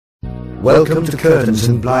Welcome to Curtains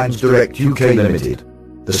and Blinds Direct UK Limited,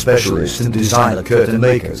 the specialist in designer curtain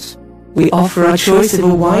makers. We offer a choice of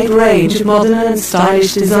a wide range of modern and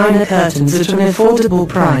stylish designer curtains at an affordable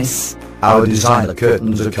price. Our designer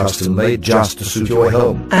curtains are custom made just to suit your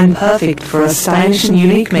home and perfect for a stylish and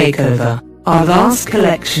unique makeover. Our vast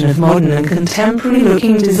collection of modern and contemporary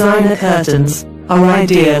looking designer curtains are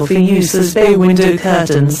ideal for use as bay window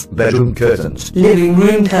curtains, bedroom curtains, living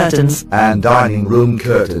room curtains, and dining room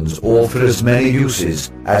curtains, all for as many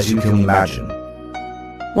uses as you can imagine.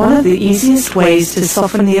 One of the easiest ways to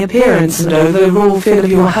soften the appearance and overall feel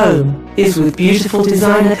of your home is with beautiful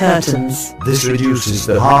designer curtains. This reduces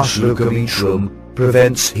the harsh look of each room,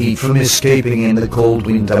 prevents heat from escaping in the cold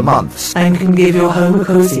winter months, and can give your home a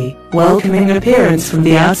cozy, welcoming appearance from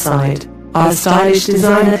the outside. Our stylish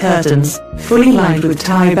designer curtains, fully lined with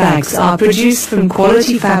tie bags, are produced from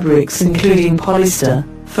quality fabrics including polyester,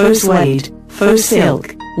 faux suede, faux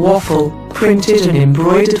silk, waffle, printed and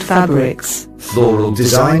embroidered fabrics. Floral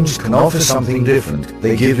designs can offer something different.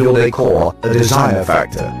 They give your decor a designer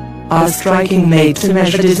factor. Our striking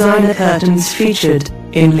made-to-measure designer curtains featured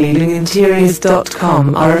in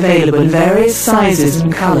leadinginteriors.com are available in various sizes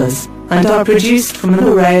and colors, and are produced from an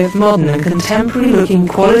array of modern and contemporary-looking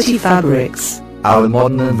quality fabrics. Our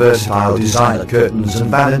modern and versatile designer curtains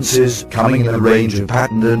and balances, coming in a range of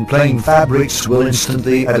patterned and plain fabrics, will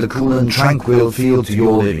instantly add a cool and tranquil feel to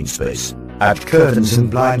your living space. At Curtains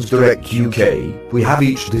and Blinds Direct UK, we have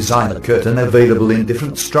each designer curtain available in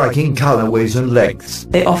different striking colorways and lengths.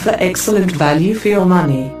 They offer excellent value for your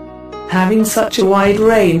money. Having such a wide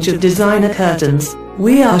range of designer curtains,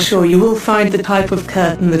 we are sure you will find the type of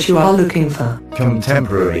curtain that you are looking for.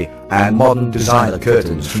 Contemporary and modern designer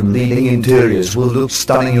curtains from Leading Interiors will look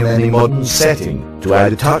stunning in any modern setting, to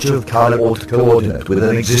add a touch of color or to coordinate with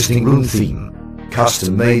an existing room theme.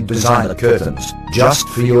 Custom-made designer curtains, just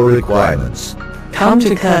for your requirements. Come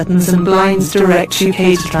to Curtains and Blinds Direct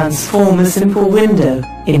UK to transform a simple window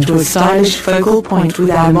into a stylish focal point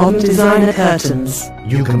with our modern designer curtains.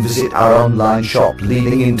 You can visit our online shop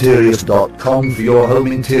leadinginteriors.com for your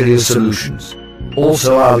home interior solutions.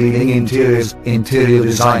 Also, our Leading Interiors interior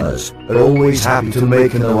designers are always happy to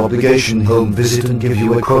make a no-obligation home visit and give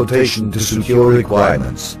you a quotation to suit your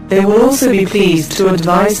requirements. They will also be pleased to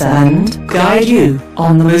advise and guide you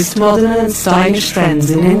on the most modern and stylish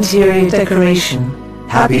trends in interior decoration.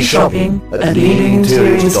 Happy shopping at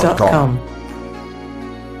leadinginteriors.com.